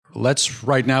Let's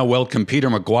right now welcome Peter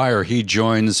McGuire. He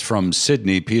joins from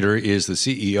Sydney. Peter is the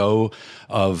CEO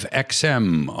of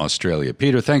XM Australia.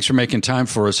 Peter, thanks for making time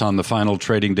for us on the final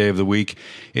trading day of the week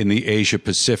in the Asia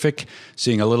Pacific.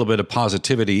 Seeing a little bit of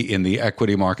positivity in the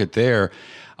equity market there.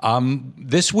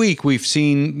 This week we've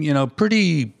seen,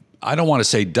 pretty, I don't want to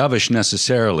say dovish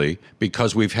necessarily,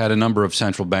 because we've had a number of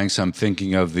central banks. I'm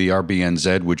thinking of the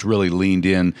RBNZ, which really leaned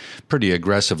in pretty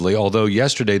aggressively, although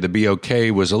yesterday the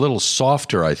BOK was a little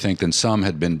softer, I think, than some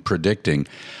had been predicting.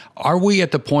 Are we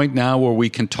at the point now where we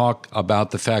can talk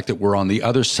about the fact that we're on the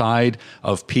other side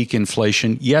of peak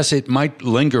inflation? Yes, it might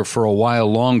linger for a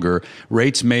while longer.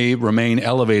 Rates may remain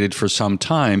elevated for some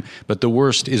time, but the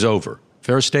worst is over.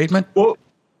 Fair statement?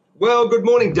 Well, good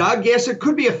morning, Doug. Yes, it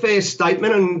could be a fair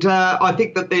statement, and I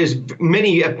think that there's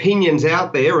many opinions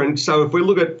out there. And so if we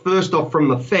look at, first off, from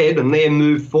the Fed and their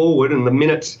move forward and the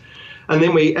minutes, and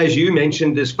then we, as you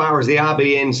mentioned, as far as the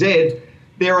RBNZ,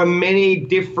 there are many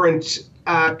different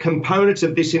components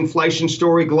of this inflation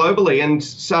story globally. And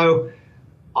so,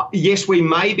 yes, we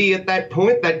may be at that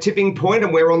point, that tipping point,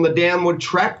 and we're on the downward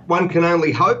track. One can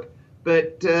only hope.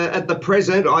 But at the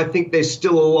present, I think there's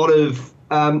still a lot of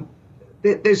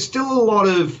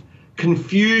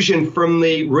confusion from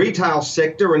the retail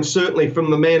sector and certainly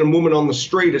from the man and woman on the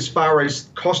street as far as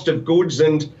cost of goods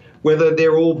and whether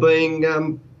they're all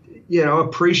being,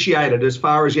 appreciated as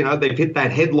far as, they've hit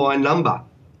that headline number.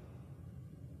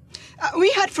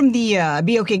 We heard from the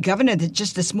BOK governor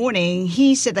just this morning.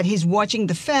 He said that he's watching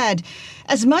the Fed.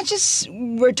 As much as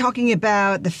we're talking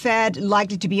about the Fed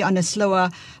likely to be on a slower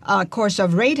course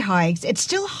of rate hikes, it's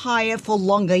still higher for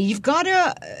longer. You've got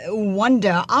to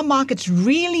wonder, are markets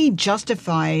really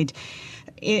justified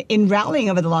in rallying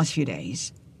over the last few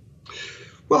days?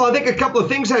 Well, I think a couple of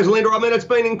things, Hazelinda. I mean, it's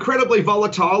been incredibly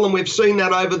volatile, and we've seen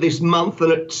that over this month,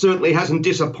 and it certainly hasn't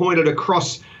disappointed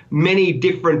across many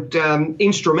different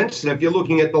instruments. And if you're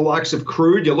looking at the likes of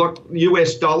crude, you look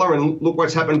US dollar and look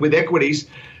what's happened with equities.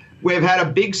 We've had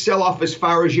a big sell-off as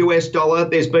far as US dollar.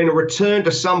 There's been a return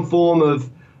to some form of,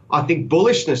 I think,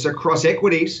 bullishness across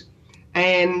equities.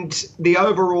 And the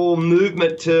overall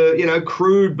movement to,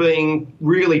 crude being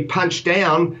really punched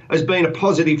down has been a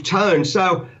positive tone.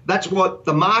 So that's what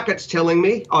the market's telling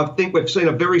me. I think we've seen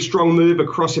a very strong move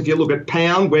across, if you look at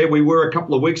pound, where we were a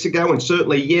couple of weeks ago, and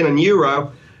certainly yen and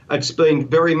euro. It's been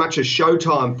very much a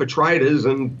showtime for traders,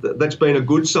 and that's been a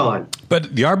good sign.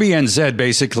 But the RBNZ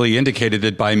basically indicated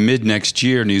that by mid-next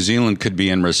year, New Zealand could be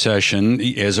in recession.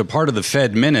 As a part of the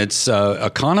Fed minutes,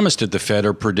 economists at the Fed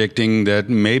are predicting that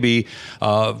maybe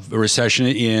a recession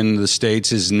in the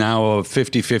States is now a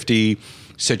 50-50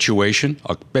 situation,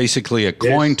 basically a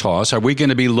coin toss. Are we going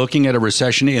to be looking at a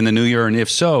recession in the new year? And if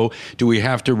so, do we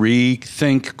have to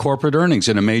rethink corporate earnings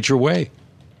in a major way?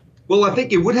 Well, I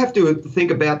think you would have to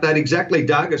think about that exactly,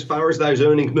 Doug, as far as those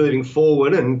earnings moving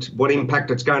forward and what impact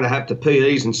it's going to have to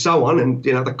PEs and so on, and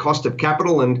the cost of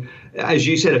capital. And as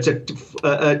you said, it's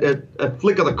a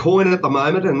flick of the coin at the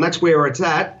moment, and that's where it's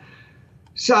at.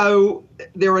 So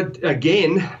there are,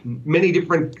 again, many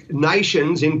different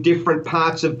nations in different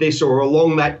parts of this or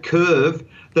along that curve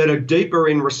that are deeper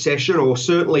in recession or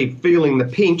certainly feeling the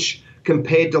pinch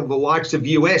compared to the likes of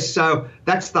US. So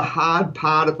that's the hard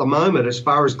part at the moment as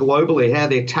far as globally how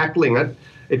they're tackling it.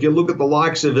 If you look at the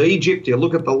likes of Egypt, you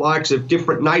look at the likes of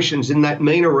different nations in that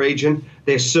MENA region,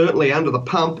 they're certainly under the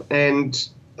pump, and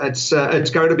it's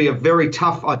going to be a very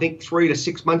tough, I think, 3 to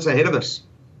 6 months ahead of us.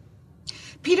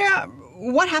 Peter,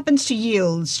 what happens to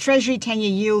yields? Treasury 10-year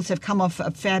yields have come off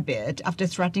a fair bit after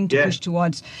threatening to push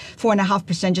towards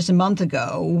 4.5% just a month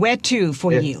ago. Where to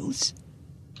for yields?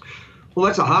 Well,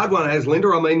 that's a hard one,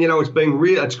 Hazelinda. I mean,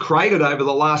 it's cratered over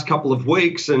the last couple of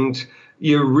weeks, and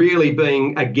you're really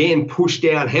being, again, pushed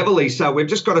down heavily. So we've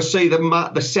just got to see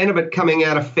the sentiment coming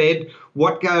out of Fed,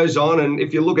 what goes on. And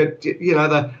if you look at,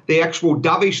 the actual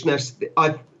dovishness,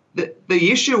 the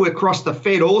issue across the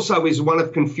Fed also is one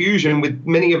of confusion with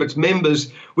many of its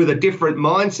members with a different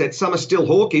mindset. Some are still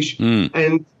hawkish,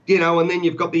 and then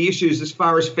you've got the issues as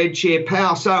far as Fed Chair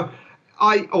Powell. So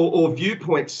or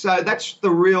viewpoints. So that's the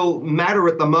real matter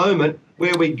at the moment,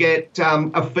 where we get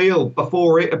a feel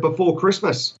before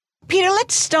Christmas. Peter,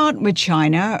 let's start with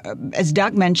China. As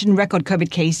Doug mentioned, record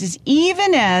COVID cases,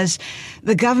 even as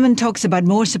the government talks about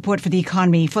more support for the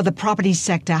economy, for the property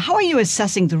sector. How are you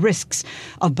assessing the risks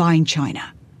of buying China?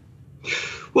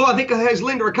 Well, I think it has,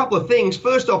 Linda, a couple of things.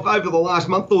 First off, over the last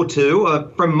month or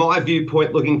two, from my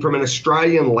viewpoint, looking from an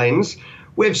Australian lens,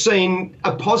 we've seen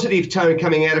a positive tone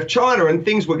coming out of China, and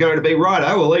things were going to be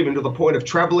righto, well, even to the point of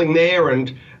travelling there,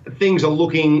 and things are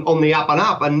looking on the up and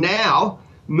up. And now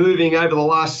moving over the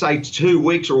last, say, 2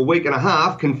 weeks or a week and a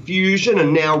half, confusion,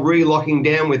 and now relocking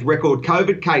down with record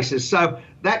COVID cases. So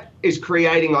that is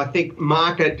creating, I think,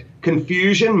 market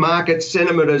confusion. Market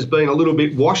sentiment has been a little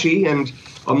bit washy, and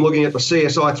I'm looking at the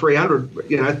CSI 300,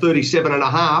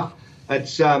 37.5.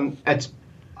 It's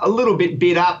a little bit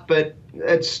bid up, but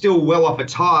it's still well off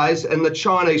its highs. And the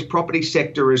Chinese property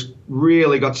sector has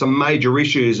really got some major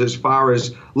issues as far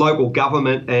as local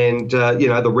government and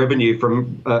the revenue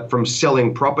from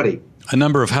selling property. A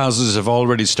number of houses have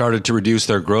already started to reduce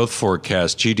their growth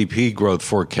forecast, GDP growth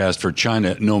forecast for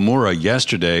China. Nomura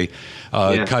yesterday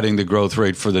cutting the growth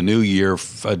rate for the new year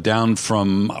down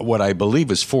from what I believe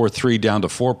is 4.3 down to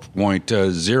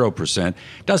 4.0%.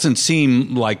 Doesn't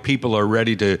seem like people are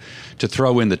ready to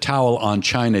throw in the towel on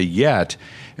China yet.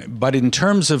 But in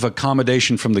terms of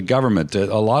accommodation from the government,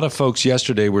 a lot of folks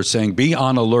yesterday were saying, be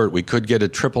on alert. We could get a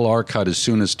triple R cut as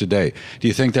soon as today. Do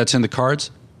you think that's in the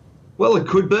cards? Well, it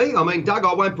could be. I mean, Doug,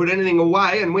 I won't put anything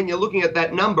away. And when you're looking at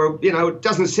that number, it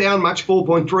doesn't sound much,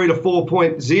 4.3 to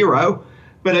 4.0,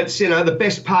 but it's, the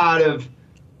best part of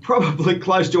probably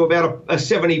close to about a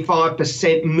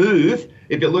 75% move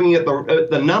if you're looking at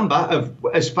the number of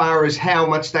as far as how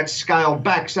much that's scaled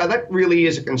back. So that really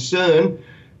is a concern.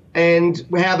 And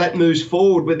how that moves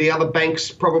forward with the other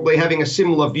banks probably having a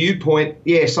similar viewpoint,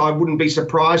 yes, I wouldn't be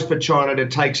surprised for China to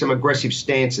take some aggressive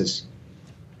stances.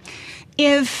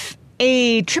 If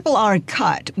a triple R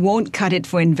cut won't cut it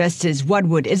for investors, what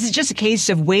would? Is it just a case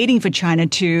of waiting for China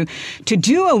to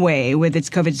do away with its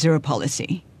COVID-0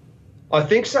 policy? I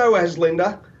think so,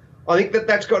 Linda. I think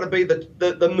that's got to be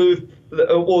the move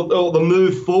or the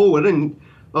move forward. And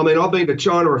I mean, I've been to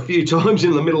China a few times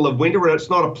in the middle of winter, and it's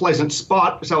not a pleasant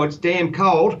spot, so it's damn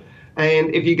cold.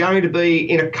 And if you're going to be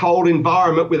in a cold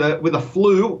environment with a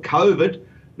flu, COVID,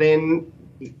 then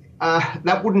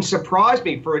that wouldn't surprise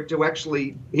me for it to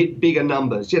actually hit bigger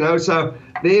numbers, So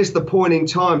there's the point in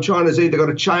time. China's either got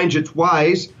to change its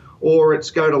ways or it's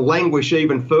going to languish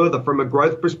even further from a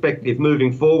growth perspective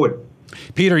moving forward.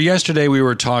 Peter, yesterday we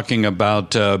were talking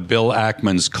about Bill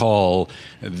Ackman's call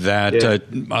that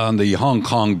on the Hong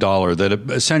Kong dollar, that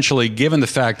essentially, given the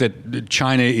fact that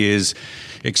China is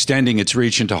extending its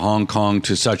reach into Hong Kong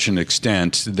to such an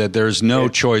extent that there's no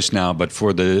choice now but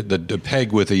for the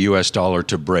peg with the U.S. dollar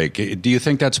to break. Do you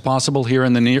think that's possible here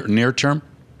in the near term?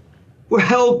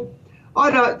 Well,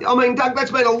 I don't. I mean, Doug,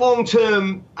 that's been a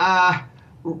long-term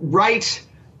rate.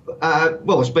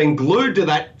 It's been glued to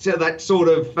that sort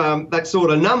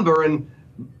of number, and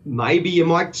maybe you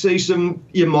might see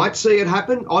it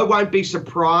happen. I won't be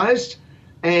surprised.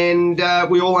 And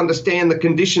we all understand the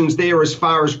conditions there as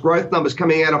far as growth numbers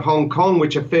coming out of Hong Kong,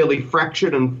 which are fairly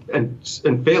fractured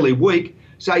and fairly weak.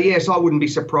 So, yes, I wouldn't be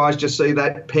surprised to see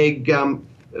that peg,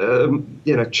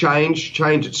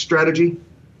 change its strategy.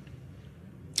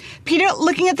 Peter,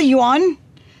 looking at the yuan,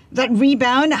 that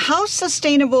rebound, how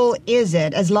sustainable is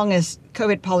it as long as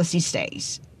COVID policy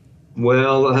stays?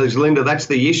 Well, Linda, that's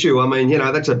the issue. I mean,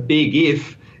 that's a big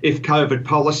if COVID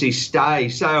policy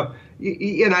stays. So,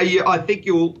 I think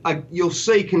you'll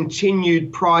see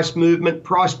continued price movement,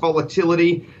 price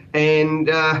volatility, and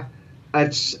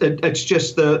it's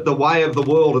just the way of the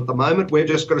world at the moment. We've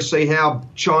just got to see how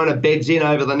China beds in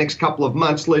over the next couple of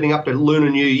months leading up to Lunar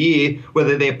New Year,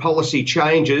 whether their policy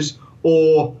changes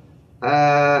or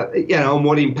and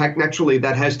what impact naturally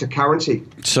that has to currency.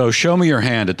 So show me your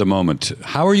hand at the moment.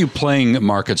 How are you playing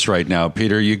markets right now,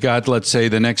 Peter? You got, let's say,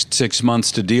 the next 6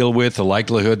 months to deal with, the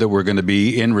likelihood that we're going to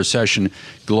be in recession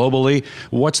globally.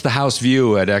 What's the house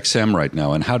view at XM right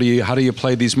now, and how do you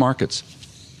play these markets?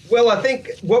 Well, I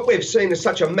think what we've seen is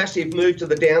such a massive move to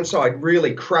the downside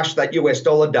really crushed that US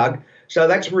dollar, Doug. So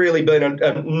that's really been an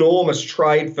enormous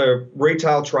trade for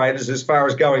retail traders as far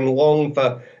as going long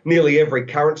for nearly every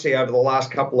currency over the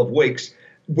last couple of weeks.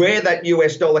 Where that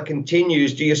US dollar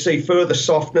continues, do you see further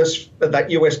softness of that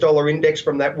US dollar index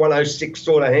from that 106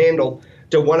 sort of handle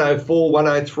to 104,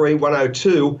 103,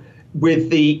 102 with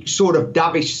the sort of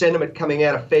dovish sentiment coming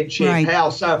out of Fed Chair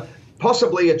Powell? So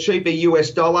possibly a cheaper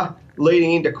US dollar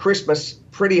leading into Christmas.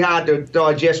 Pretty hard to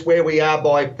digest where we are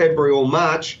by February or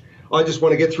March. I just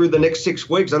want to get through the next 6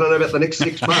 weeks. I don't know about the next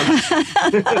 6 months.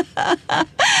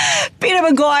 Peter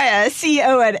Maguire,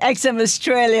 CEO at XM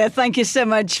Australia, thank you so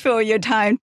much for your time.